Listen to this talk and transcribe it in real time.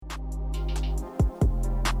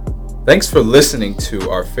Thanks for listening to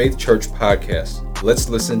our Faith Church podcast. Let's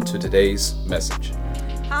listen to today's message.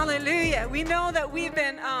 Hallelujah. We know that we've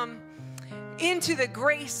been into the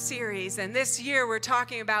grace series, and this year we're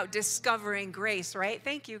talking about discovering grace, right?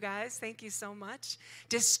 Thank you, guys. Thank you so much.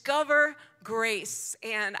 Discover grace,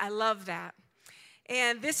 and I love that.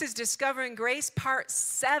 And this is Discovering Grace, part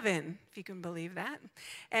 7, if you can believe that.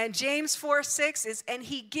 And James 4:6 is, and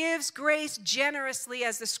he gives grace generously,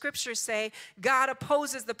 as the scriptures say. God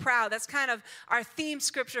opposes the proud. That's kind of our theme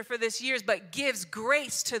scripture for this year, but gives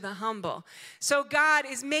grace to the humble. So God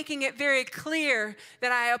is making it very clear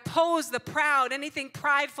that I oppose the proud, anything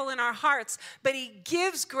prideful in our hearts, but he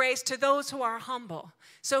gives grace to those who are humble.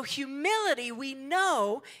 So humility, we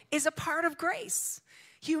know, is a part of grace.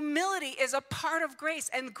 Humility is a part of grace,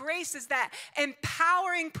 and grace is that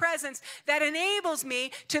empowering presence that enables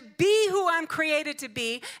me to be who I'm created to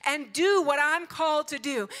be and do what I'm called to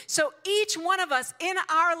do. So each one of us in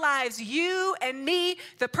our lives, you and me,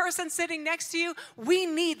 the person sitting next to you, we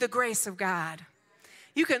need the grace of God.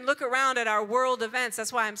 You can look around at our world events.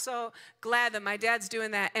 That's why I'm so glad that my dad's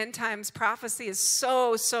doing that end times prophecy is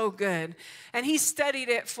so good. And he studied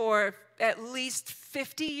it for at least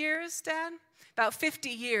 50 years, Dad? About 50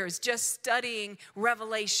 years just studying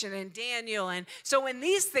Revelation and Daniel. And so when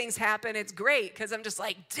these things happen, it's great because I'm just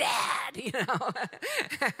like, Dad, you know.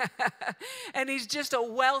 And he's just a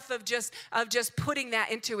wealth of just putting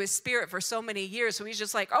that into his spirit for so many years. So he's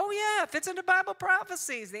just like, oh yeah, it fits into Bible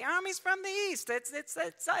prophecies. The armies from the east.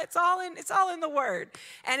 It's all in the word.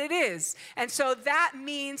 And it is. And so that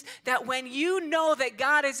means that when you know that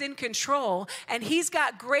God is in control and he's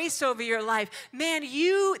got grace over your life, man,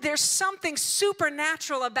 there's something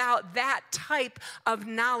supernatural about that type of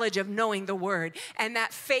knowledge of knowing the word and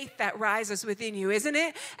that faith that rises within you, isn't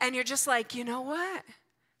it? And you're just like, you know what?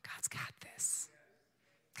 God's got this.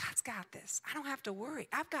 God's got this. I don't have to worry.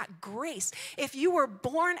 I've got grace. If you were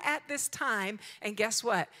born at this time, and guess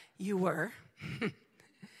what? You were,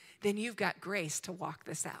 then you've got grace to walk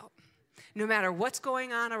this out. No matter what's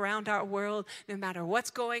going on around our world, no matter what's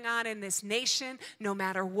going on in this nation, no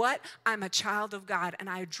matter what, I'm a child of God, and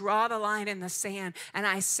I draw the line in the sand, and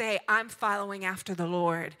I say, I'm following after the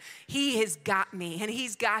Lord. He has got me, and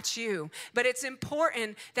he's got you. But it's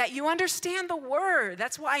important that you understand the word.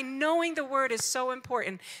 That's why knowing the word is so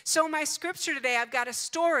important. So my scripture today, I've got a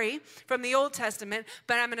story from the Old Testament,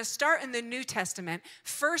 but I'm going to start in the New Testament,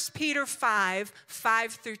 1 Peter 5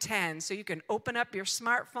 through 10. So you can open up your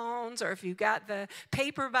smartphones, or if you've got the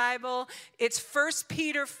paper Bible, it's 1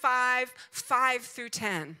 Peter 5 through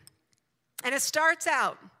 10. And it starts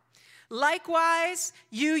out, likewise,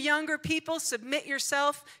 you younger people, submit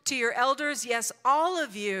yourself to your elders. Yes, all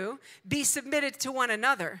of you, be submitted to one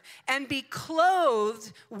another and be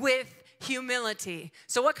clothed with humility.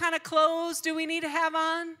 So what kind of clothes do we need to have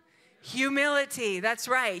on? Humility, that's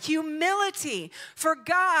right. Humility. For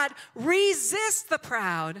God resists the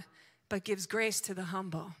proud, but gives grace to the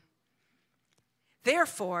humble.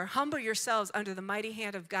 Therefore, humble yourselves under the mighty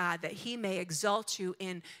hand of God, that he may exalt you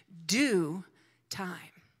in due time.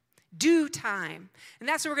 Due time. And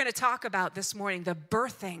that's what we're going to talk about this morning, the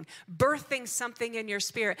birthing something in your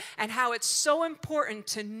spirit, and how it's so important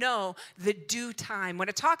to know the due time. When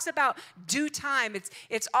it talks about due time,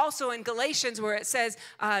 it's also in Galatians where it says,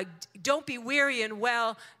 don't be weary in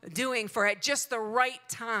well doing, for at just the right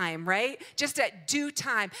time, right? Just at due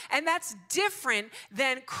time. And that's different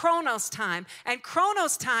than Chronos time. And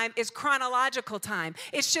Chronos time is chronological time.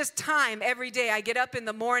 It's just time every day. I get up in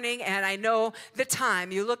the morning and I know the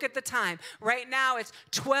time. You look at the time. Right now it's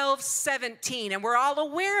 12:17, and we're all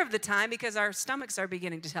aware of the time because our stomachs are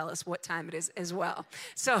beginning to tell us what time it is as well.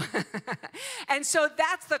 So, and so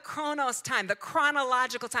that's the Chronos time, the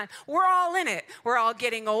chronological time. We're all in it. We're all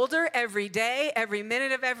getting older every day, every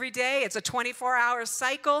minute of every day. It's a 24-hour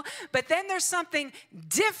cycle. But then there's something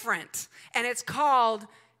different, and it's called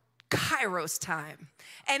Kairos time.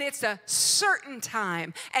 And it's a certain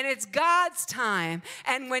time, and it's God's time.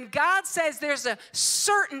 And when God says there's a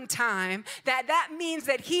certain time, that means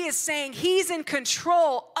that he is saying he's in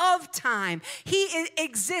control of time. He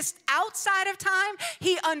exists outside of time.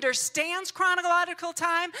 He understands chronological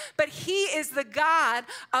time, but he is the God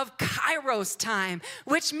of Kairos time,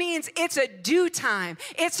 which means it's a due time.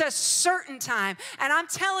 It's a certain time. And I'm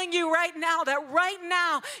telling you right now that right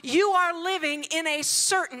now you are living in a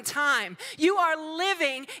certain time. You are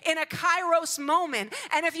living in a Kairos moment.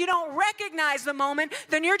 And if you don't recognize the moment,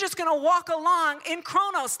 then you're just going to walk along in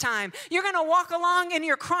Chronos time. You're going to walk along in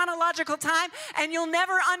your chronological time, and you'll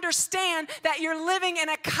never understand that you're living in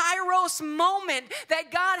a Kairos moment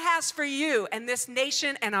that God has for you and this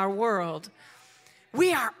nation and our world.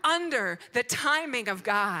 We are under the timing of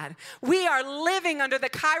God. We are living under the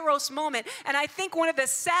Kairos moment. And I think one of the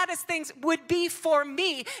saddest things would be for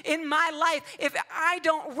me in my life if I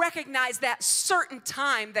don't recognize that certain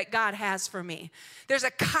time that God has for me. There's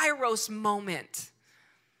a Kairos moment.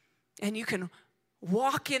 And you can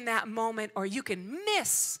walk in that moment or you can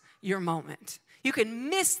miss your moment. You can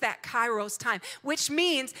miss that Kairos time, which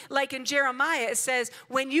means, like in Jeremiah, it says,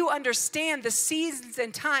 when you understand the seasons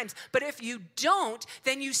and times, but if you don't,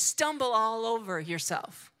 then you stumble all over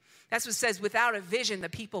yourself. That's what it says, without a vision, the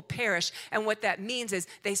people perish. And what that means is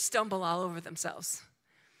they stumble all over themselves.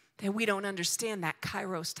 That we don't understand that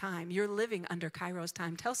Kairos time. You're living under Kairos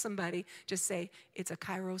time. Tell somebody, just say, it's a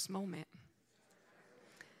Kairos moment.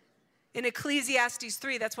 In Ecclesiastes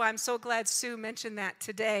 3, that's why I'm so glad Sue mentioned that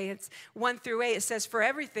today. It's 1-8. It says, for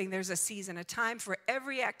everything there's a season, a time for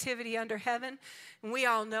every activity under heaven. And we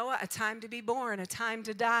all know a time to be born, a time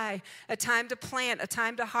to die, a time to plant, a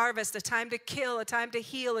time to harvest, a time to kill, a time to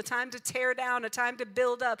heal, a time to tear down, a time to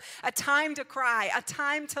build up, a time to cry, a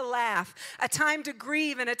time to laugh, a time to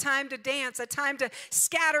grieve and a time to dance, a time to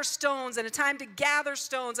scatter stones and a time to gather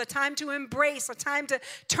stones, a time to embrace, a time to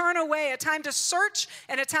turn away, a time to search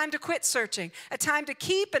and a time to quit searching, a time to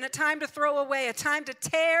keep and a time to throw away, a time to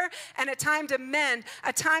tear and a time to mend,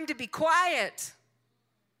 a time to be quiet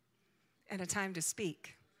and a time to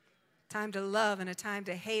speak, a time to love and a time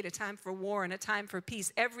to hate, a time for war and a time for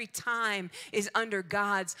peace. Every time is under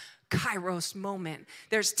God's Kairos moment.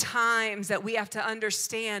 There's times that we have to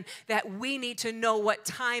understand that we need to know what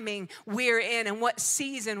timing we're in and what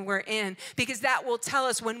season we're in, because that will tell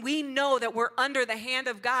us when we know that we're under the hand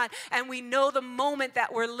of God and we know the moment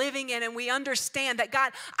that we're living in and we understand that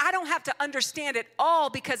God, I don't have to understand it all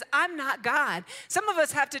because I'm not God. Some of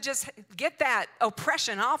us have to just get that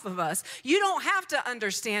oppression off of us. You don't have to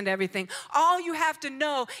understand everything. All you have to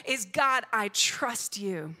know is, God, I trust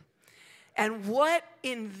you. And what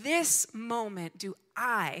in this moment do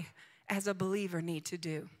I, as a believer, need to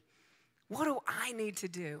do? What do I need to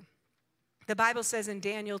do? The Bible says in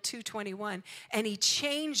Daniel 2:21, and he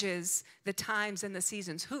changes the times and the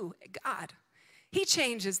seasons. Who? God. He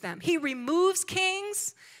changes them. He removes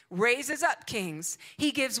kings, raises up kings.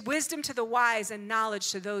 He gives wisdom to the wise and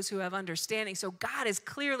knowledge to those who have understanding. So God is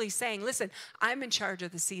clearly saying, listen, I'm in charge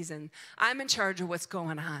of the season. I'm in charge of what's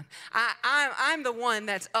going on. I'm the one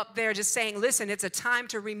that's up there just saying, listen, it's a time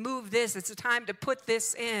to remove this. It's a time to put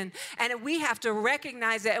this in. And we have to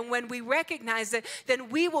recognize it. And when we recognize it, then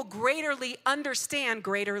we will greatly understand,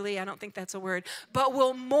 I don't think that's a word, but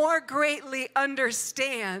will more greatly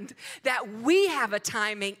understand that we have a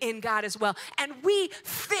timing in God as well. And we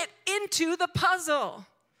fit into the puzzle.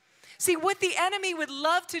 See, what the enemy would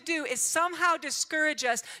love to do is somehow discourage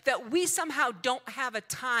us that we somehow don't have a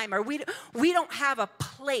time or we don't have a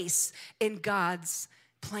place in God's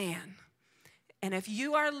plan. And if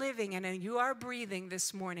you are living and you are breathing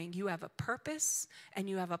this morning, you have a purpose and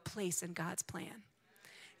you have a place in God's plan.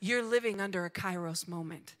 You're living under a Kairos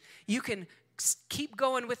moment. You can keep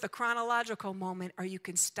going with the chronological moment, or you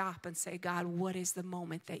can stop and say, God, what is the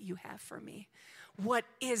moment that you have for me? What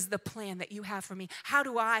is the plan that you have for me? How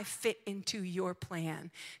do I fit into your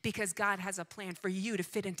plan? Because God has a plan for you to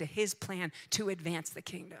fit into his plan to advance the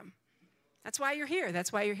kingdom. That's why you're here.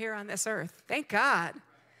 That's why you're here on this earth. Thank God.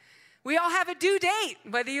 We all have a due date,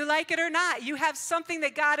 whether you like it or not. You have something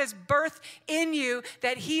that God has birthed in you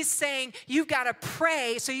that he's saying you've got to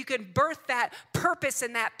pray so you can birth that purpose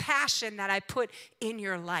and that passion that I put in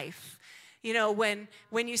your life. You know, when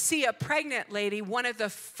you see a pregnant lady, one of the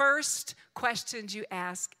first questions you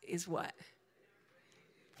ask is what?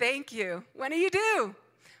 Thank you. When are you due?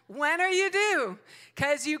 When are you due?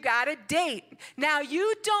 Because you got a date. Now,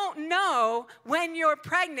 you don't know when you're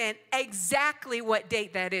pregnant exactly what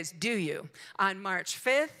date that is, do you? On March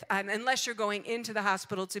 5th, unless you're going into the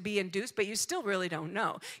hospital to be induced, but you still really don't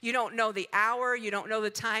know. You don't know the hour, you don't know the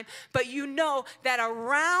time, but you know that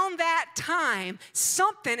around that time,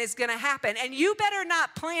 something is going to happen. And you better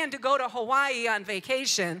not plan to go to Hawaii on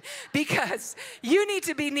vacation because you need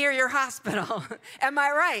to be near your hospital. Am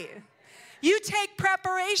I right? You take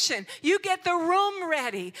preparation. You get the room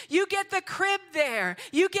ready. You get the crib there.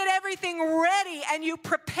 You get everything ready and you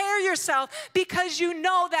prepare yourself because you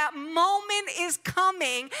know that moment is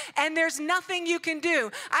coming and there's nothing you can do.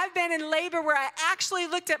 I've been in labor where I actually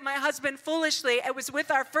looked at my husband foolishly. It was with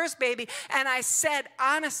our first baby, and I said,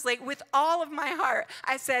 honestly, with all of my heart,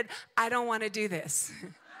 I said, I don't want to do this.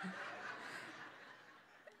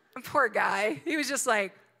 Poor guy. He was just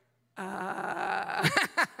like,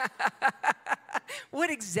 what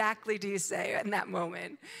exactly do you say in that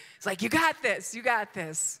moment? It's like, you got this, you got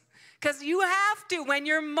this. Because you have to. When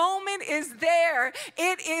your moment is there,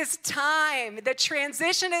 it is time. The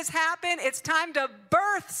transition has happened. It's time to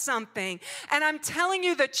birth something. And I'm telling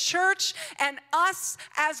you, the church and us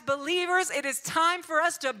as believers, it is time for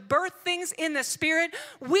us to birth things in the Spirit.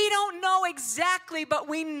 We don't know exactly, but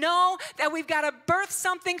we know that we've got to birth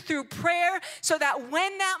something through prayer so that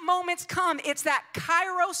when that moment's come, it's that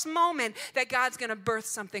Kairos moment that God's going to birth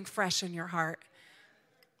something fresh in your heart.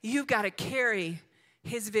 You've got to carry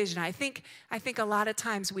His vision. I think a lot of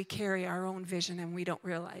times we carry our own vision and we don't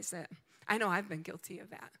realize it. I know I've been guilty of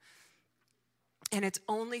that. And it's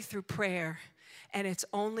only through prayer, and it's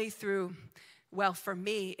only through, well, for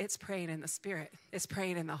me, it's praying in the Spirit. It's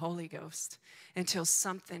praying in the Holy Ghost until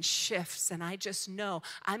something shifts. And I just know,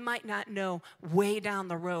 I might not know way down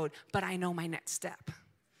the road, but I know my next step.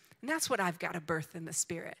 And that's what I've got to birth in the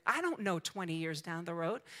Spirit. I don't know 20 years down the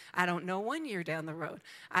road. I don't know 1 year down the road.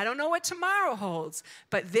 I don't know what tomorrow holds.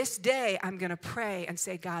 But this day, I'm going to pray and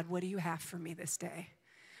say, God, what do you have for me this day?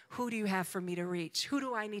 Who do you have for me to reach? Who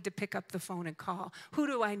do I need to pick up the phone and call? Who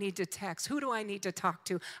do I need to text? Who do I need to talk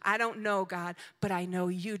to? I don't know, God, but I know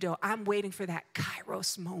you do. I'm waiting for that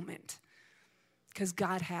Kairos moment because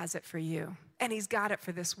God has it for you, and He's got it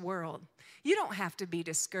for this world. You don't have to be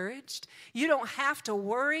discouraged. You don't have to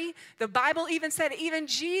worry. The Bible even said, even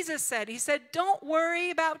Jesus said, He said, don't worry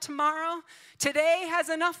about tomorrow. Today has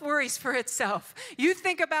enough worries for itself. You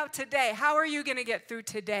think about today. How are you going to get through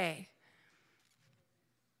today?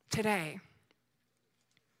 Today.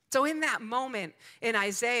 So in that moment in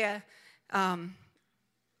Isaiah,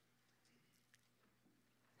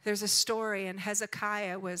 there's a story, and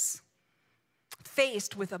Hezekiah was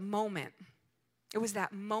faced with a moment. It was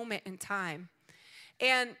that moment in time.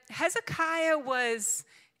 And Hezekiah was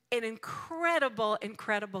an incredible,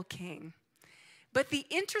 incredible king. But the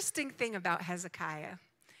interesting thing about Hezekiah,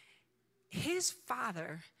 his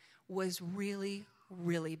father was really,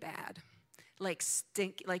 really bad. Like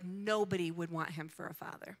nobody would want him for a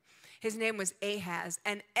father. His name was Ahaz,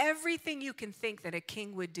 and everything you can think that a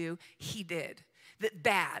king would do, he did.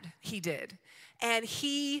 Bad, he did. And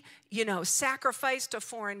he, sacrificed to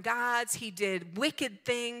foreign gods. He did wicked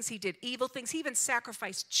things. He did evil things. He even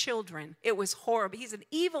sacrificed children. It was horrible. He's an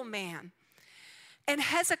evil man. And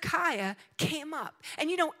Hezekiah came up.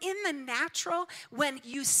 And in the natural, when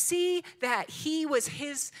you see that he was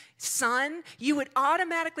his son, you would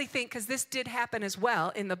automatically think, because this did happen as well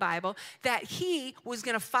in the Bible, that he was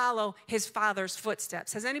going to follow his father's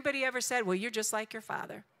footsteps. Has anybody ever said, well, you're just like your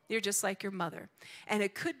father? You're just like your mother. And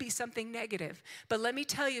it could be something negative. But let me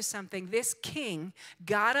tell you something. This king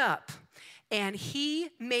got up and he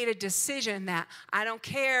made a decision that I don't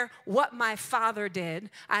care what my father did.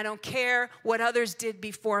 I don't care what others did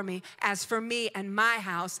before me. As for me and my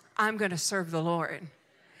house, I'm going to serve the Lord.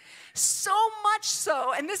 So much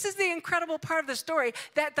so, and this is the incredible part of the story,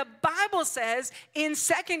 that the Bible says in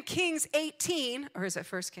 2 Kings 18, or is it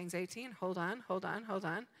 1 Kings 18? Hold on.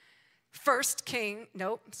 2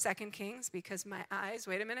 Kings, because my eyes,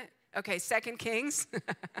 wait a minute. Okay, 2 Kings.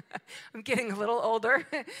 I'm getting a little older.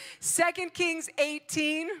 2 Kings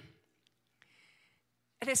 18.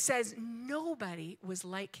 And it says, nobody was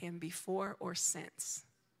like him before or since.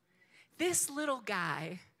 This little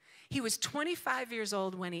guy, he was 25 years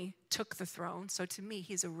old when he took the throne. So to me,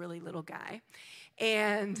 he's a really little guy.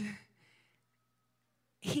 And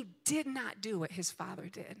he did not do what his father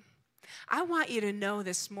did. I want you to know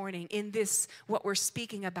this morning in this, what we're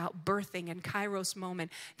speaking about, birthing and Kairos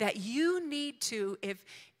moment, that you need to,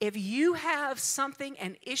 if you have something,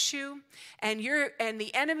 an issue, and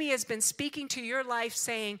the enemy has been speaking to your life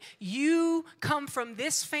saying, you come from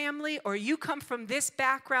this family or you come from this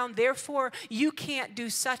background, therefore you can't do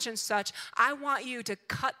such and such, I want you to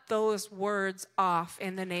cut those words off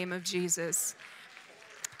in the name of Jesus.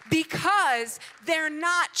 Because they're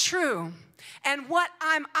not true. And what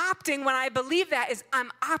I'm opting when I believe that is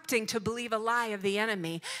I'm opting to believe a lie of the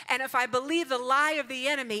enemy. And if I believe the lie of the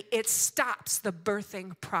enemy, it stops the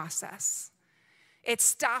birthing process. It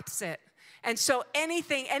stops it. And so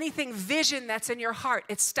anything vision that's in your heart,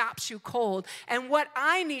 it stops you cold. And what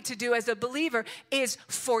I need to do as a believer is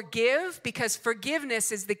forgive, because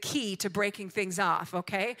forgiveness is the key to breaking things off,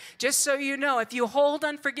 okay? Just so you know, if you hold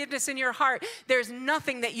unforgiveness in your heart, there's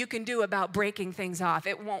nothing that you can do about breaking things off.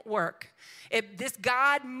 It won't work. This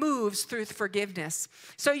God moves through forgiveness.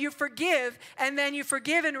 So you forgive, and then you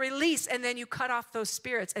forgive and release, and then you cut off those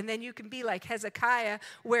spirits. And then you can be like Hezekiah,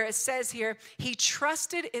 where it says here, he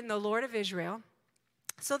trusted in the Lord of Israel,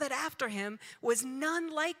 so that after him was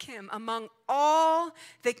none like him among all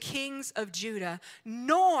the kings of Judah,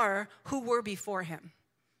 nor who were before him.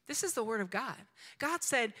 This is the word of God. God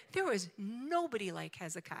said there was nobody like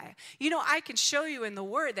Hezekiah. You know, I can show you in the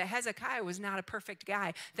word that Hezekiah was not a perfect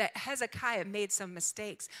guy, that Hezekiah made some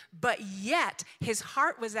mistakes, but yet his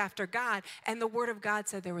heart was after God, and the word of God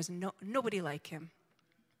said there was nobody like him.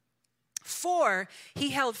 For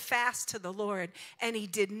he held fast to the Lord, and he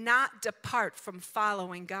did not depart from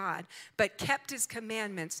following God, but kept his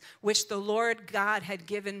commandments, which the Lord God had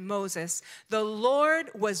given Moses. The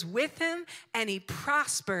Lord was with him, and he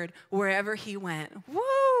prospered wherever he went.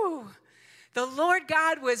 Woo! The Lord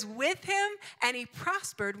God was with him, and he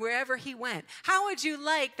prospered wherever he went. How would you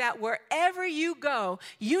like that wherever you go,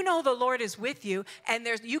 you know the Lord is with you, and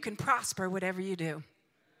you can prosper whatever you do?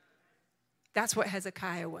 That's what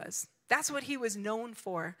Hezekiah was. That's what he was known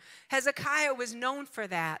for. Hezekiah was known for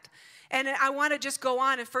that. And I want to just go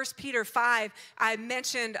on in 1 Peter 5. I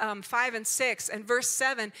mentioned 5 and 6. And verse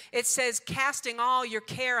 7, it says, casting all your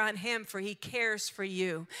care on him, for he cares for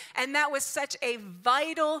you. And that was such a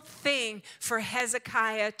vital thing for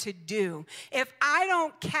Hezekiah to do. If I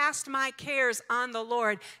don't cast my cares on the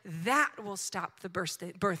Lord, that will stop the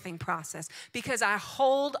birthing process, because I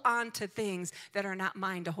hold on to things that are not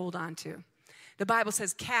mine to hold on to. The Bible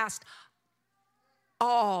says, cast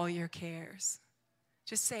all your cares.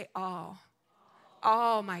 Just say all.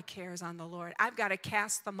 All my cares on the Lord. I've got to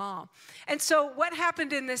cast them all. And so what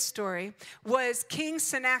happened in this story was King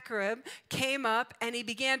Sennacherib came up and he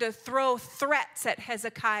began to throw threats at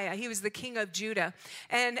Hezekiah. He was the king of Judah.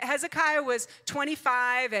 And Hezekiah was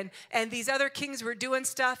 25 and these other kings were doing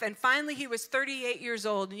stuff. And finally he was 38 years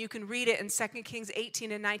old. And you can read it in 2 Kings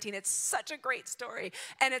 18 and 19. It's such a great story.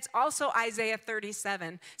 And it's also Isaiah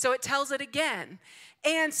 37. So it tells it again.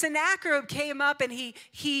 And Sennacherib came up and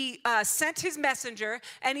he sent his messenger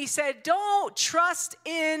and he said, don't trust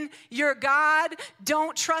in your God.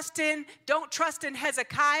 Don't trust in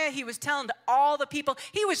Hezekiah. He was telling to all the people.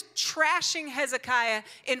 He was trashing Hezekiah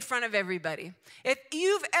in front of everybody. If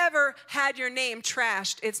you've ever had your name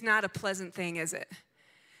trashed, it's not a pleasant thing, is it?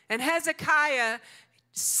 And Hezekiah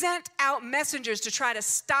sent out messengers to try to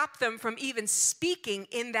stop them from even speaking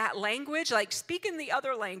in that language, like speak in the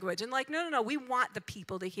other language. And like, no, we want the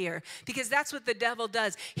people to hear, because that's what the devil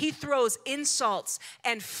does. He throws insults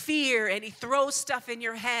and fear, and he throws stuff in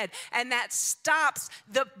your head, and that stops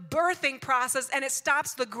the birthing process, and it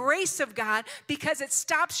stops the grace of God, because it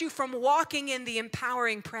stops you from walking in the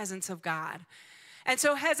empowering presence of God. And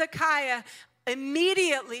so Hezekiah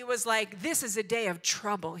immediately was like, this is a day of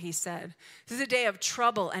trouble, he said. This is a day of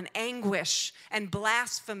trouble and anguish and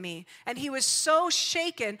blasphemy. And he was so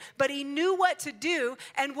shaken, but he knew what to do.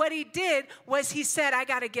 And what he did was he said, I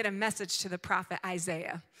got to get a message to the prophet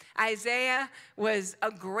Isaiah. Isaiah was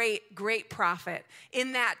a great, great prophet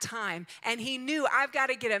in that time. And he knew, I've got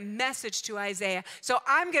to get a message to Isaiah. So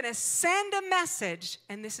I'm going to send a message.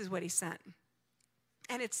 And this is what he sent.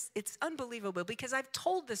 And it's unbelievable, because I've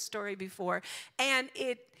told this story before, and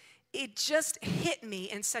it just hit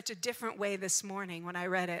me in such a different way this morning when I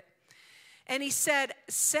read it. And he said,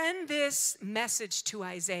 send this message to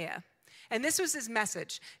Isaiah. And this was his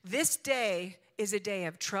message. This day is a day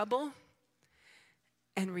of trouble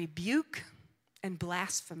and rebuke and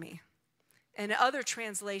blasphemy. And in other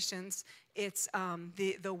translations, it's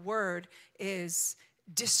the word is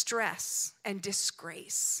distress and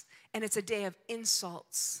disgrace. And it's a day of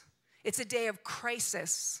insults. It's a day of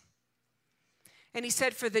crisis. And he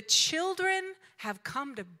said, for the children have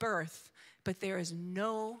come to birth, but there is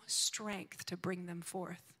no strength to bring them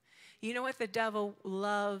forth. You know what the devil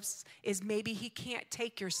loves is maybe he can't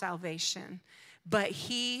take your salvation, but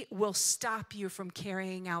he will stop you from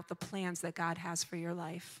carrying out the plans that God has for your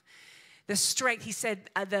life. The strength, he said,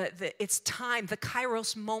 it's time. The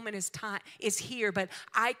Kairos moment is here, but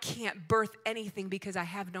I can't birth anything because I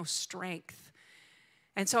have no strength.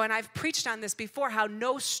 And I've preached on this before, how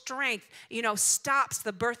no strength, stops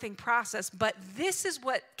the birthing process. But this is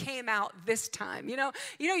what came out this time.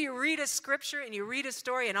 You read a scripture and you read a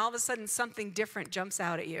story, and all of a sudden something different jumps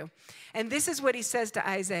out at you. And this is what he says to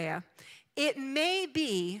Isaiah. It may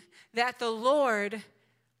be that the Lord,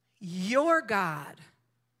 your God.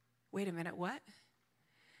 Wait a minute, what?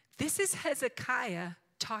 This is Hezekiah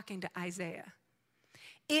talking to Isaiah.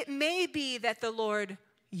 It may be that the Lord,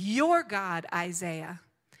 your God, Isaiah,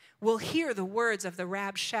 will hear the words of the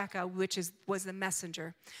Rabshakeh, which was the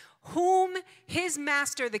messenger, whom his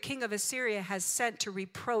master, the king of Assyria, has sent to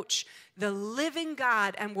reproach the living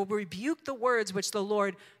God, and will rebuke the words which the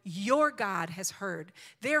Lord, your God, has heard.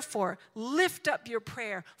 Therefore, lift up your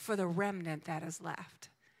prayer for the remnant that is left.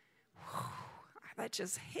 Whew. That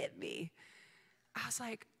just hit me. I was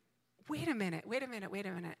like, Wait a minute.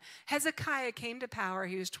 Hezekiah came to power.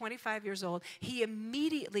 He was 25 years old. He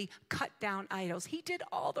immediately cut down idols. He did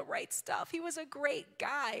all the right stuff. He was a great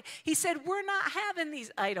guy. He said, we're not having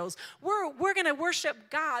these idols. We're going to worship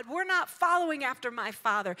God. We're not following after my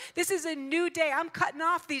father. This is a new day. I'm cutting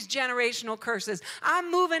off these generational curses.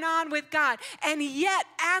 I'm moving on with God. And yet,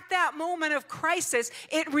 at that moment of crisis,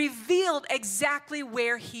 it revealed exactly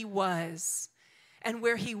where he was. And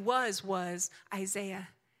where he was Isaiah.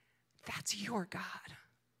 That's your God.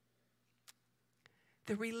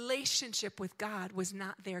 The relationship with God was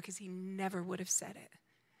not there because he never would have said it.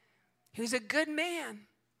 He was a good man.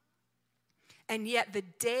 And yet the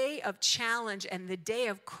day of challenge and the day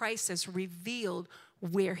of crisis revealed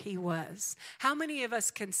where he was. How many of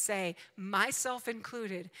us can say, myself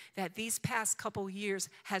included, that these past couple years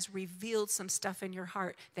has revealed some stuff in your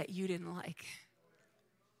heart that you didn't like?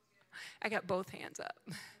 I got both hands up.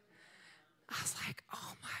 I was like,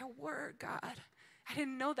 oh my word, God. I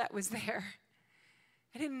didn't know that was there.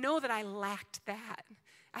 I didn't know that I lacked that.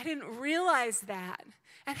 I didn't realize that.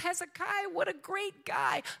 And Hezekiah, what a great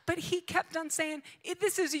guy. But he kept on saying,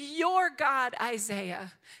 this is your God,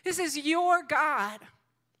 Isaiah. This is your God.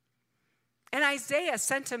 And Isaiah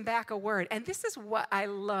sent him back a word. And this is what I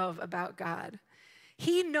love about God.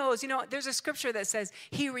 He knows, there's a scripture that says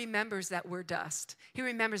he remembers that we're dust. He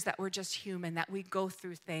remembers that we're just human, that we go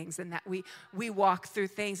through things and that we walk through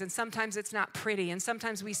things. And sometimes it's not pretty. And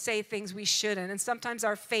sometimes we say things we shouldn't. And sometimes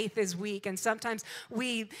our faith is weak. And sometimes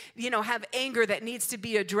we, have anger that needs to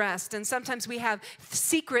be addressed. And sometimes we have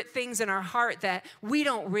secret things in our heart that we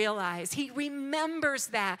don't realize. He remembers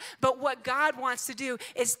that. But what God wants to do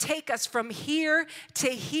is take us from here to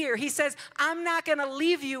here. He says, I'm not going to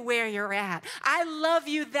leave you where you're at. I love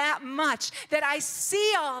you that much that I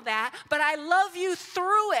see all that, but I love you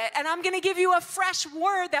through it. And I'm going to give you a fresh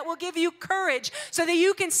word that will give you courage so that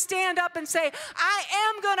you can stand up and say, I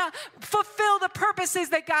am going to fulfill the purposes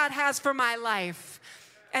that God has for my life.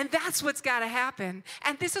 And that's what's got to happen.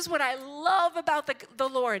 And this is what I love about the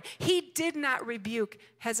Lord. He did not rebuke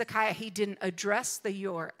Hezekiah. He didn't address the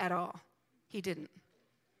Yor at all. He didn't.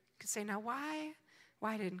 You could say, now why?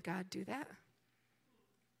 Why didn't God do that?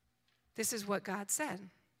 This is what God said.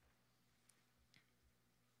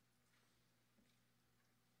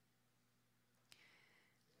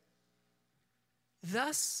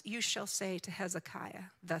 Thus you shall say to Hezekiah,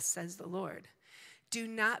 thus says the Lord, do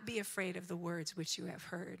not be afraid of the words which you have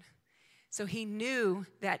heard. So he knew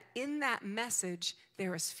that in that message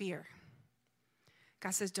there was fear.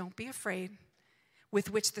 God says, don't be afraid, with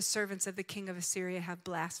which the servants of the king of Assyria have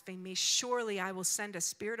blasphemed me. Surely I will send a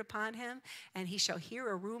spirit upon him, and he shall hear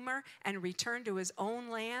a rumor and return to his own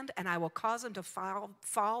land, and I will cause him to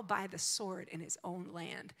fall by the sword in his own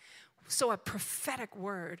land. So a prophetic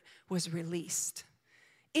word was released.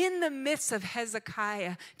 In the midst of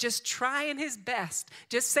Hezekiah, just trying his best,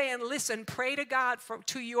 just saying, listen, pray to God,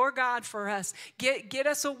 to your God for us. Get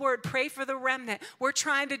us a word. Pray for the remnant. We're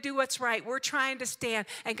trying to do what's right. We're trying to stand.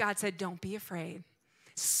 And God said, don't be afraid.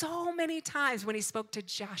 So many times when he spoke to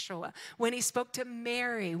Joshua, when he spoke to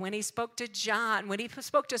Mary, when he spoke to John, when he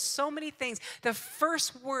spoke to so many things, the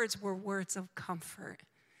first words were words of comfort.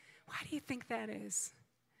 Why do you think that is?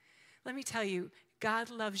 Let me tell you,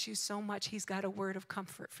 God loves you so much, he's got a word of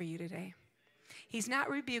comfort for you today. He's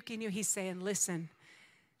not rebuking you. He's saying, listen,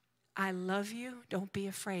 I love you. Don't be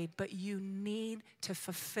afraid, but you need to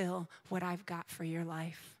fulfill what I've got for your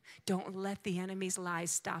life. Don't let the enemy's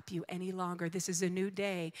lies stop you any longer. This is a new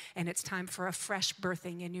day, and it's time for a fresh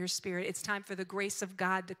birthing in your spirit. It's time for the grace of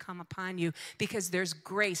God to come upon you, because there's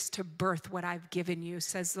grace to birth what I've given you,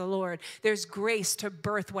 says the Lord. There's grace to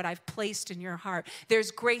birth what I've placed in your heart.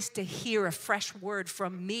 There's grace to hear a fresh word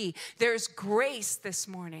from me. There's grace this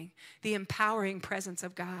morning, the empowering presence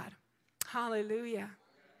of God. Hallelujah.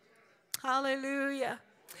 Hallelujah.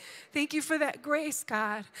 Thank you for that grace,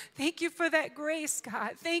 God. Thank you for that grace,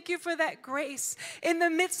 God. Thank you for that grace. In the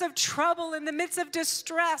midst of trouble, in the midst of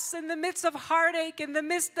distress, in the midst of heartache, in the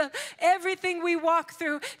midst of everything we walk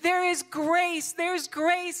through, there is grace. There's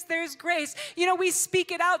grace. There's grace. You know, we speak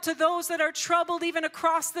it out to those that are troubled even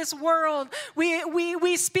across this world.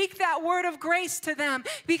 We speak that word of grace to them,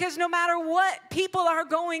 because no matter what people are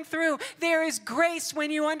going through, there is grace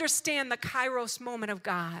when you understand the Kairos moment of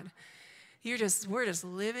God. We're just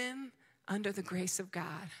living under the grace of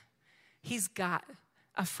God. He's got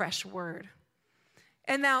a fresh word.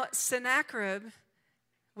 And now Sennacherib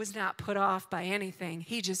was not put off by anything.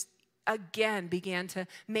 He just again began to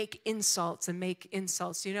make insults and make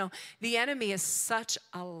insults. You know, the enemy is such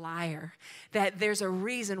a liar that there's a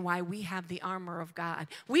reason why we have the armor of God.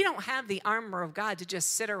 We don't have the armor of God to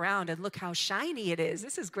just sit around and look how shiny it is.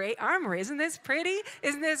 This is great armor. Isn't this pretty?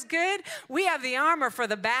 Isn't this good? We have the armor for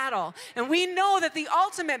the battle. And we know that the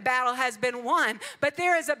ultimate battle has been won, but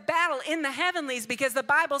there is a battle in the heavenlies because the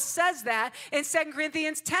Bible says that in 2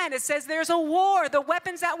 Corinthians 10. It says there's a war. The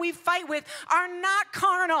weapons that we fight with are not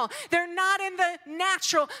carnal. They're not in the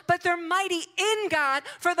natural, but they're mighty in God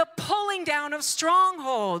for the pulling down of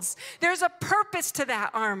strongholds. There's a purpose to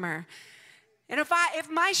that armor. And if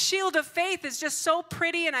my shield of faith is just so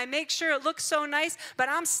pretty and I make sure it looks so nice, but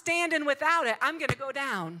I'm standing without it, I'm going to go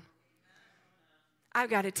down. I've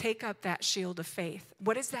got to take up that shield of faith.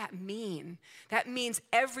 What does that mean? That means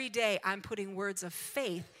every day I'm putting words of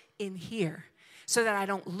faith in here so that I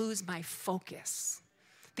don't lose my focus.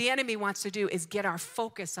 The enemy wants to do is get our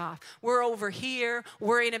focus off. We're over here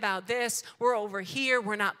worrying about this. We're over here.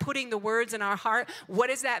 We're not putting the words in our heart. What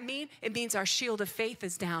does that mean? It means our shield of faith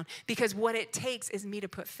is down because what it takes is me to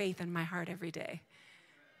put faith in my heart every day.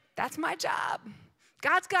 That's my job.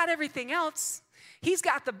 God's got everything else. He's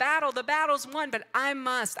got the battle. The battle's won, but I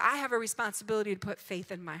have a responsibility to put faith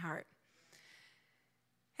in my heart.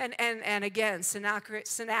 And again,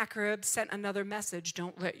 Sennacherib sent another message.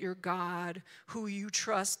 Don't let your God, who you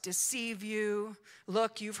trust, deceive you.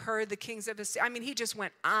 Look, you've heard the kings of Assyria. I mean, he just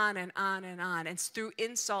went on and on and on and threw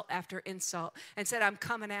insult after insult and said, I'm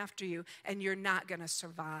coming after you, and you're not going to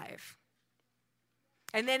survive.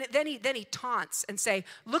 And then he taunts and say,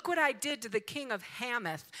 look what I did to the king of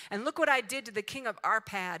Hamath, and look what I did to the king of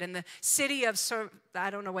Arpad, and the city of, I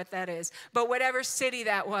don't know what that is, but whatever city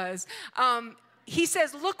that was. He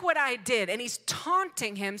says, look what I did. And he's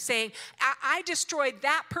taunting him, saying, I destroyed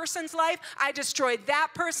that person's life. I destroyed that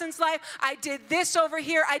person's life. I did this over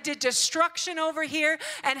here. I did destruction over here.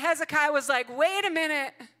 And Hezekiah was like, wait a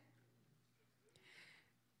minute.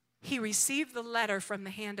 He received the letter from the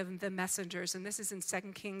hand of the messengers. And this is in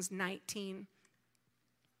 2 Kings 19.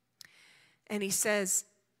 And he says,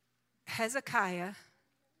 Hezekiah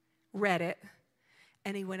read it.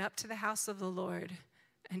 And he went up to the house of the Lord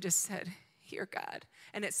and just said, hear God.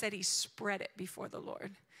 And it said he spread it before the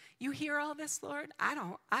Lord. You hear all this, Lord?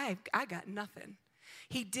 I got nothing.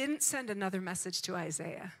 He didn't send another message to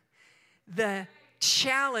Isaiah. The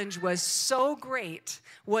challenge was so great,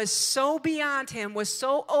 was so beyond him, was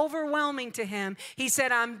so overwhelming to him. He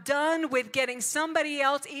said, I'm done with getting somebody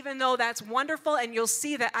else, even though that's wonderful. And you'll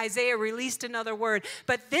see that Isaiah released another word.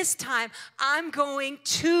 But this time, I'm going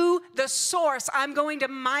to the source. I'm going to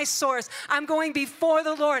my source. I'm going before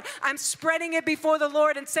the Lord. I'm spreading it before the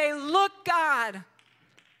Lord and say, look, God.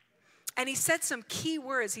 And he said some key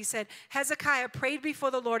words. He said, Hezekiah prayed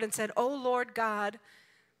before the Lord and said, O Lord God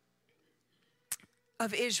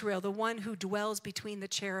of Israel, the one who dwells between the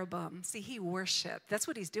cherubim. See, he worshiped. That's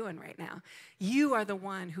what he's doing right now. You are the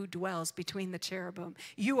one who dwells between the cherubim.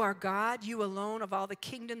 You are God, you alone of all the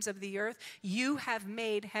kingdoms of the earth. You have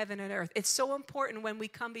made heaven and earth. It's so important when we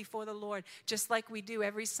come before the Lord, just like we do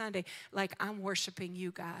every Sunday, like I'm worshiping you,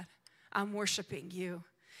 God. I'm worshiping you.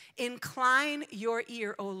 Incline your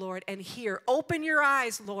ear, O Lord, and hear. Open your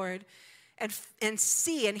eyes, Lord, and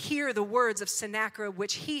see and hear the words of Sennacherib,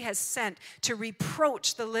 which he has sent to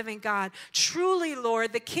reproach the living God. Truly,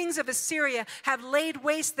 Lord, the kings of Assyria have laid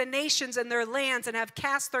waste the nations and their lands and have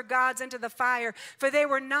cast their gods into the fire. For they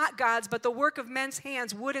were not gods, but the work of men's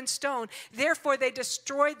hands, wood and stone. Therefore, they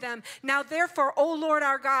destroyed them. Now, therefore, O Lord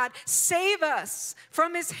our God, save us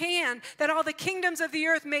from his hand, that all the kingdoms of the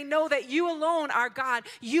earth may know that you alone are God,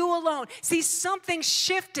 you alone. See, something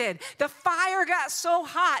shifted. The fire got so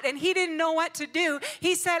hot, and he didn't know what to do.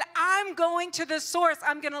 He said, I'm going to the source.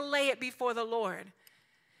 I'm going to lay it before the Lord.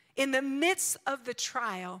 In the midst of the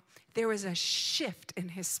trial, there was a shift in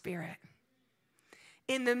his spirit.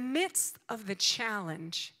 In the midst of the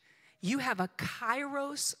challenge, you have a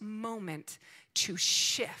kairos moment to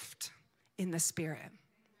shift in the spirit.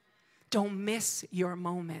 Don't miss your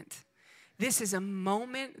moment. This is a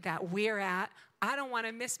moment that we're at. I don't want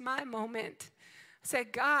to miss my moment. I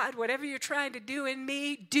said, God, whatever you're trying to do in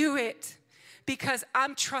me, do it. Because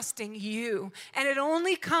I'm trusting you. And it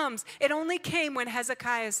only came when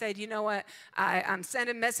Hezekiah said, you know what, I'm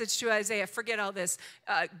sending a message to Isaiah, forget all this,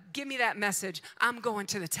 give me that message. I'm going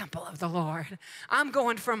to the temple of the Lord. I'm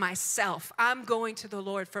going for myself. I'm going to the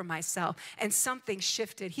Lord for myself. And something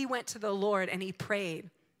shifted. He went to the Lord and he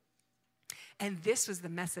prayed. And this was the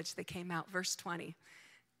message that came out, verse 20.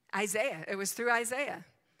 Isaiah, it was through Isaiah.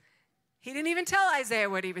 He didn't even tell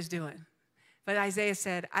Isaiah what he was doing. But Isaiah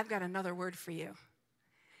said, I've got another word for you.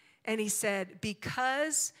 And he said,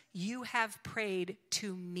 because you have prayed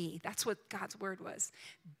to me. That's what God's word was.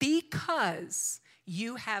 Because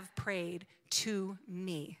you have prayed to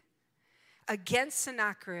me. Against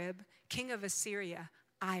Sennacherib, king of Assyria,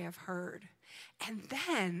 I have heard. And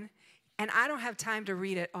then, and I don't have time to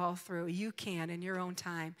read it all through. You can in your own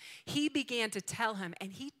time. He began to tell him,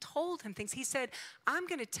 and he told him things. He said, I'm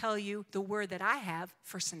going to tell you the word that I have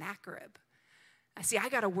for Sennacherib. See, I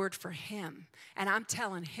got a word for him, and I'm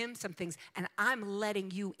telling him some things, and I'm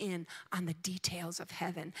letting you in on the details of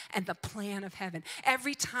heaven and the plan of heaven.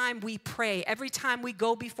 Every time we pray, every time we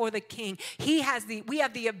go before the King, we have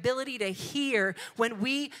the ability to hear when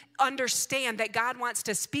we understand that God wants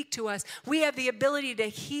to speak to us. We have the ability to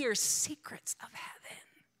hear secrets of heaven.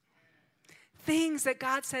 Things that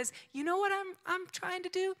God says, you know what I'm trying to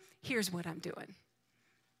do? Here's what I'm doing.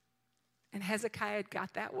 And Hezekiah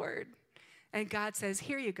got that word. And God says,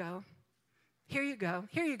 here you go. Here you go.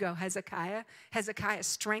 Here you go, Hezekiah. Hezekiah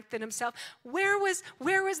strengthened himself. Where was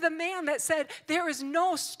the man that said, there is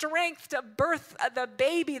no strength to birth the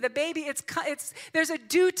baby? The baby, there's a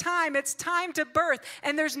due time. It's time to birth.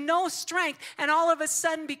 And there's no strength. And all of a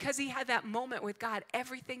sudden, because he had that moment with God,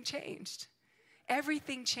 everything changed.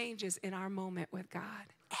 Everything changes in our moment with God.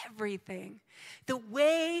 Everything. The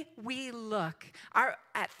way we look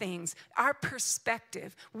at things, our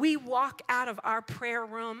perspective. We walk out of our prayer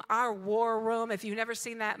room, our war room. If you've never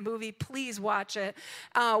seen that movie, please watch it.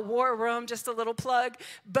 War Room, just a little plug.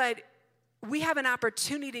 But we have an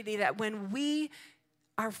opportunity that when we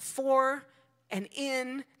are for and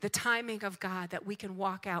in the timing of God, that we can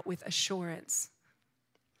walk out with assurance.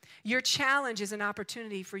 Your challenge is an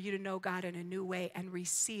opportunity for you to know God in a new way and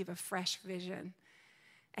receive a fresh vision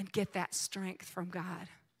and get that strength from God.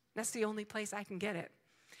 That's the only place I can get it.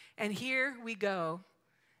 And here we go.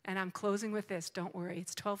 And I'm closing with this. Don't worry.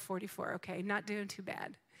 It's 12:44. Okay, not doing too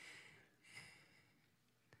bad.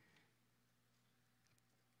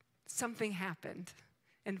 Something happened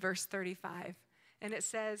in verse 35. And it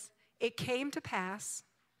says, it came to pass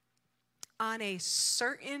on a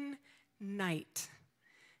certain night.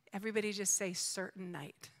 Everybody just say certain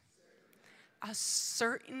night. A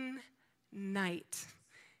certain night.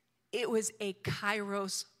 It was a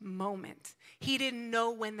Kairos moment. He didn't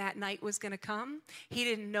know when that night was going to come. He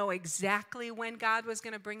didn't know exactly when God was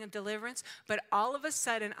going to bring a deliverance. But all of a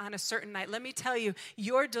sudden, on a certain night, let me tell you,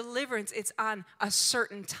 your deliverance, it's on a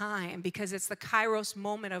certain time because it's the Kairos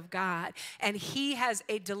moment of God. And he has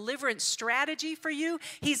a deliverance strategy for you.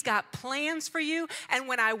 He's got plans for you. And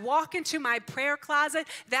when I walk into my prayer closet,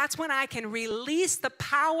 that's when I can release the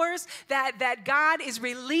powers that God is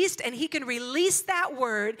released, and he can release that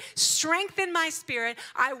word, strengthen my spirit.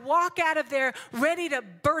 I walk out of there ready to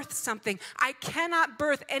birth something. I cannot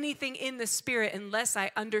birth anything in the spirit unless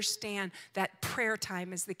I understand that prayer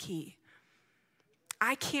time is the key.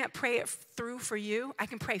 I can't pray it through for you. I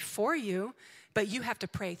can pray for you, but you have to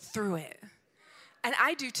pray through it. And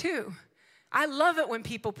I do too. I love it when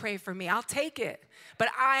people pray for me. I'll take it. But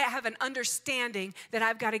I have an understanding that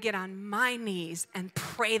I've got to get on my knees and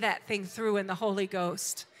pray that thing through in the Holy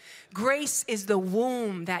Ghost. Grace is the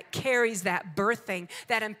womb that carries that birthing,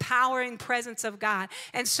 that empowering presence of God.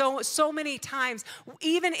 And so many times,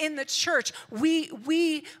 even in the church, we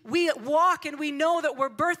walk and we know that we're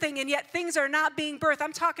birthing, and yet things are not being birthed.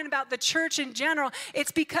 I'm talking about the church in general.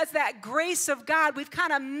 It's because that grace of God, we've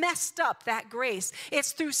kind of messed up that grace.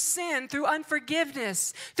 It's through sin, through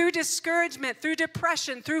unforgiveness, through discouragement, through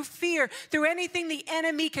depression, through fear, through anything the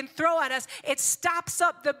enemy can throw at us. It stops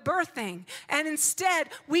up the birthing. And instead,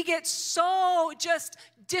 we get so just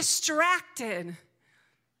distracted,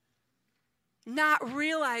 not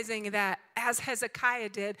realizing that, as Hezekiah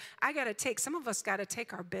did, some of us got to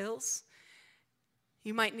take our bills.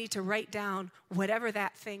 You might need to write down whatever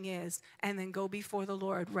that thing is and then go before the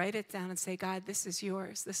Lord. Write it down and say, God, this is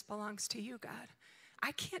yours. This belongs to you, God.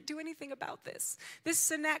 I can't do anything about this. This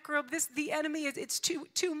Sennacherib, the enemy, it's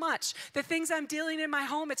too much. The things I'm dealing in my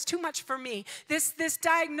home, it's too much for me. This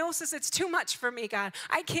diagnosis, it's too much for me, God.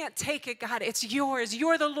 I can't take it, God. It's yours.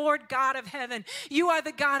 You're the Lord God of heaven. You are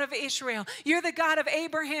the God of Israel. You're the God of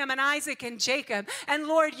Abraham and Isaac and Jacob. And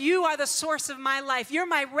Lord, you are the source of my life. You're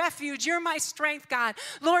my refuge. You're my strength, God.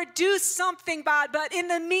 Lord, do something, God. But in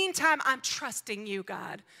the meantime, I'm trusting you,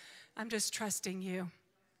 God. I'm just trusting you.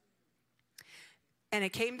 And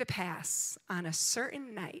it came to pass on a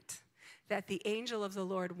certain night that the angel of the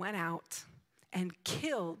Lord went out and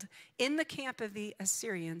killed in the camp of the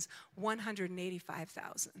Assyrians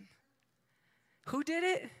 185,000. Who did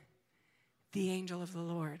it? The angel of the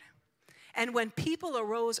Lord. And when people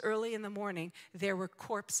arose early in the morning, there were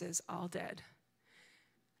corpses all dead.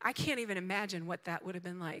 I can't even imagine what that would have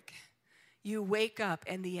been like. You wake up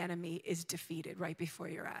and the enemy is defeated right before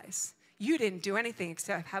your eyes. You didn't do anything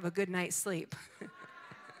except have a good night's sleep.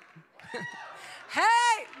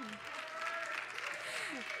 Hey!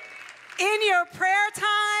 In your prayer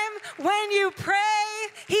time, when you pray,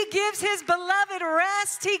 he gives his beloved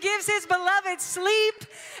rest. He gives his beloved sleep.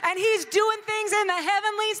 And he's doing things in the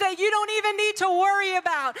heavenlies that you don't even need to worry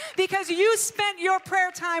about because you spent your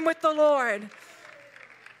prayer time with the Lord.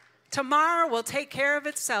 Tomorrow will take care of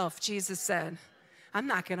itself, Jesus said. I'm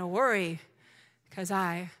not going to worry because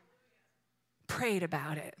I prayed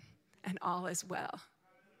about it and all is well.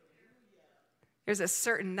 There's a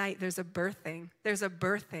certain night, there's a birthing. There's a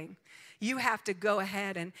birthing. You have to go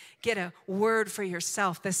ahead and get a word for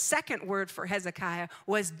yourself. The second word for Hezekiah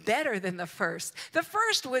was better than the first. The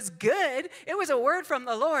first was good. It was a word from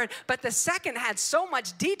the Lord. But the second had so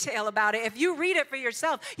much detail about it. If you read it for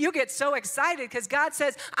yourself, you get so excited because God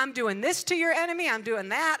says, I'm doing this to your enemy. I'm doing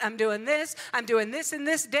that. I'm doing this. I'm doing this in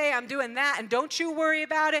this day. I'm doing that. And don't you worry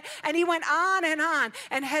about it. And he went on.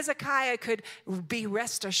 And Hezekiah could be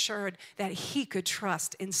rest assured that he could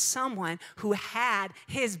trust in someone who had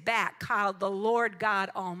his back, called the Lord God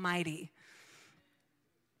Almighty.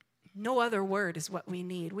 No other word is what we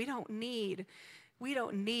need. We don't need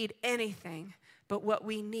anything, but what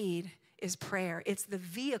we need is prayer. It's the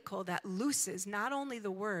vehicle that looses not only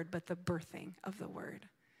the word, but the birthing of the word.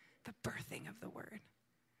 The birthing of the word.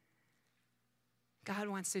 God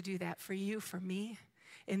wants to do that for you, for me.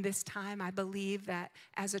 In this time, I believe that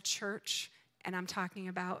as a church, and I'm talking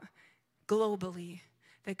about globally,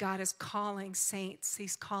 that God is calling saints.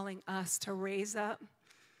 He's calling us to raise up,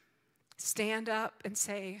 stand up and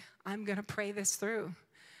say, I'm going to pray this through.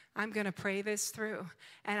 I'm going to pray this through.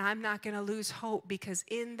 And I'm not going to lose hope because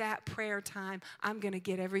in that prayer time, I'm going to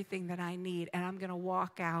get everything that I need. And I'm going to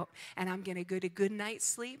walk out and I'm going to get a good night's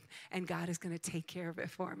sleep. And God is going to take care of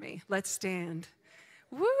it for me. Let's stand.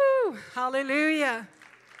 Woo! Hallelujah.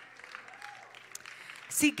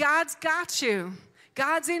 See, God's got you.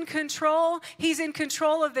 God's in control. He's in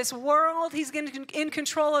control of this world. He's in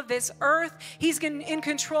control of this earth. He's in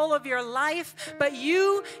control of your life. But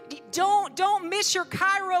you don't miss your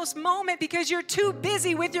Kairos moment because you're too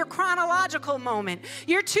busy with your chronological moment.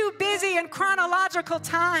 You're too busy in chronological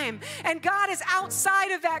time. And God is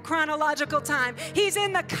outside of that chronological time. He's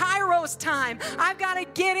in the Kairos time. I've got to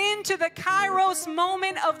get into the Kairos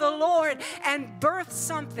moment of the Lord and birth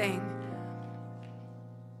something.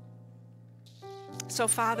 So,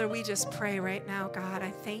 Father, we just pray right now, God,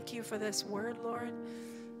 I thank you for this word, Lord.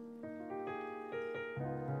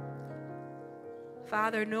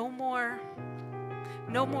 Father, no more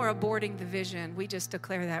aborting the vision. We just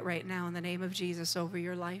declare that right now in the name of Jesus over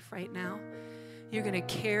your life right now. You're going to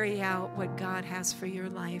carry out what God has for your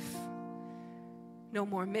life. No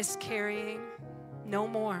more miscarrying. No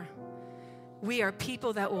more. We are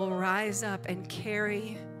people that will rise up and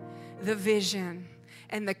carry the vision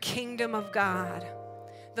and the kingdom of God.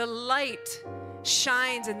 The light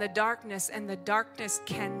shines in the darkness, and the darkness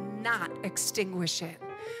cannot extinguish it.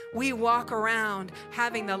 We walk around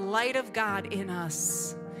having the light of God in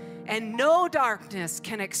us, and no darkness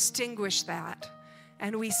can extinguish that.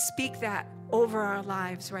 And we speak that over our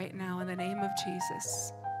lives right now in the name of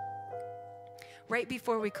Jesus. Right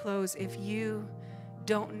before we close, if you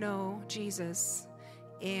don't know Jesus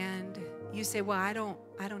and you say, well, I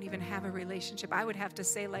don't even have a relationship, I would have to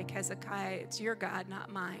say like Hezekiah, it's your God,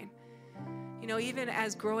 not mine. You know, even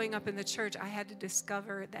as growing up in the church, I had to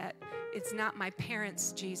discover that it's not my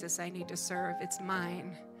parents' Jesus I need to serve, it's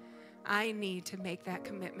mine. I need to make that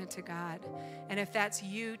commitment to God. And if that's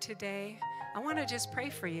you today, I want to just pray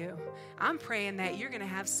for you. I'm praying that you're going to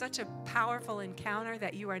have such a powerful encounter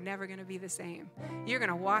that you are never going to be the same. You're going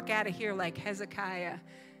to walk out of here like Hezekiah,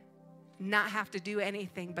 not have to do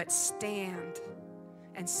anything but stand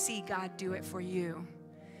and see God do it for you.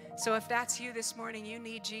 So if that's you this morning, you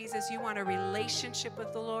need Jesus, you want a relationship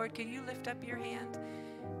with the Lord, can you lift up your hand?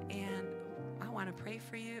 And I want to pray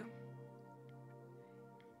for you.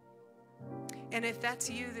 And if that's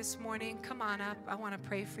you this morning, come on up. I want to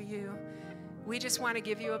pray for you. We just want to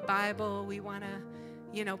give you a Bible. We want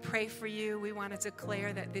to, pray for you. We want to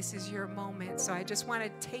declare that this is your moment. So I just want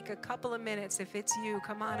to take a couple of minutes. If it's you,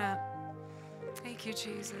 come on up. Thank you,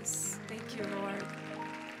 Jesus. Thank you, Lord.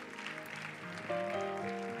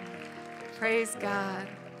 Praise God.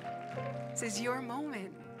 This is your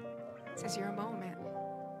moment. This is your moment.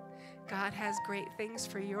 God has great things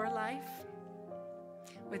for your life.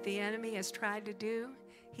 What the enemy has tried to do,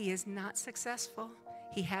 he is not successful.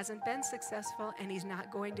 He hasn't been successful, and he's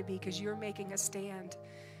not going to be because you're making a stand.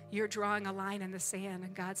 You're drawing a line in the sand,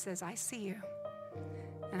 and God says, I see you.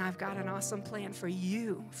 And I've got an awesome plan for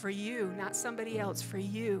you, not somebody else, for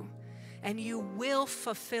you. And you will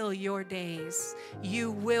fulfill your days.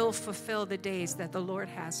 You will fulfill the days that the Lord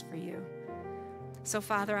has for you. So,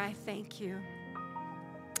 Father, I thank you.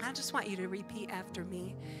 I just want you to repeat after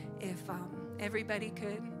me. If everybody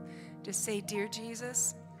could just say, Dear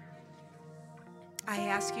Jesus, I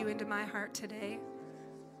ask you into my heart today.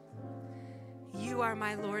 You are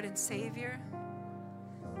my Lord and Savior.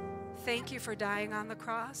 Thank you for dying on the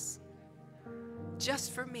cross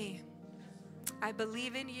just for me. I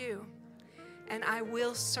believe in you, and I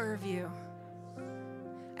will serve you,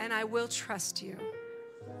 and I will trust you.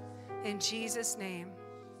 In Jesus' name,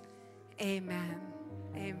 amen.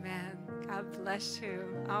 Amen. God bless you.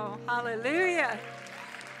 Oh, hallelujah.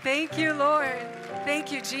 Thank you, Lord.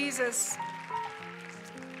 Thank you, Jesus.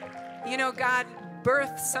 You know, God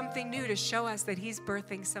birthed something new to show us that he's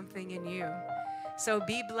birthing something in you. So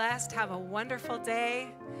be blessed. Have a wonderful day.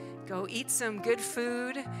 Go eat some good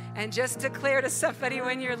food and just declare to somebody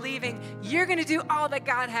when you're leaving, you're going to do all that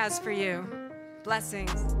God has for you.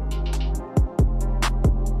 Blessings.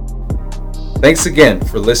 Thanks again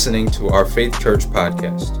for listening to our Faith Church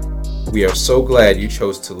podcast. We are so glad you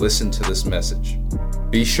chose to listen to this message.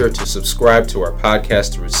 Be sure to subscribe to our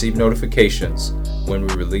podcast to receive notifications when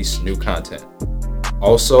we release new content.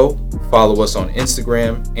 Also, follow us on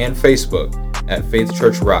Instagram and Facebook at Faith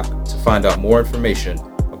Church Rock to find out more information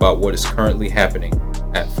about what is currently happening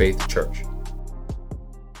at Faith Church.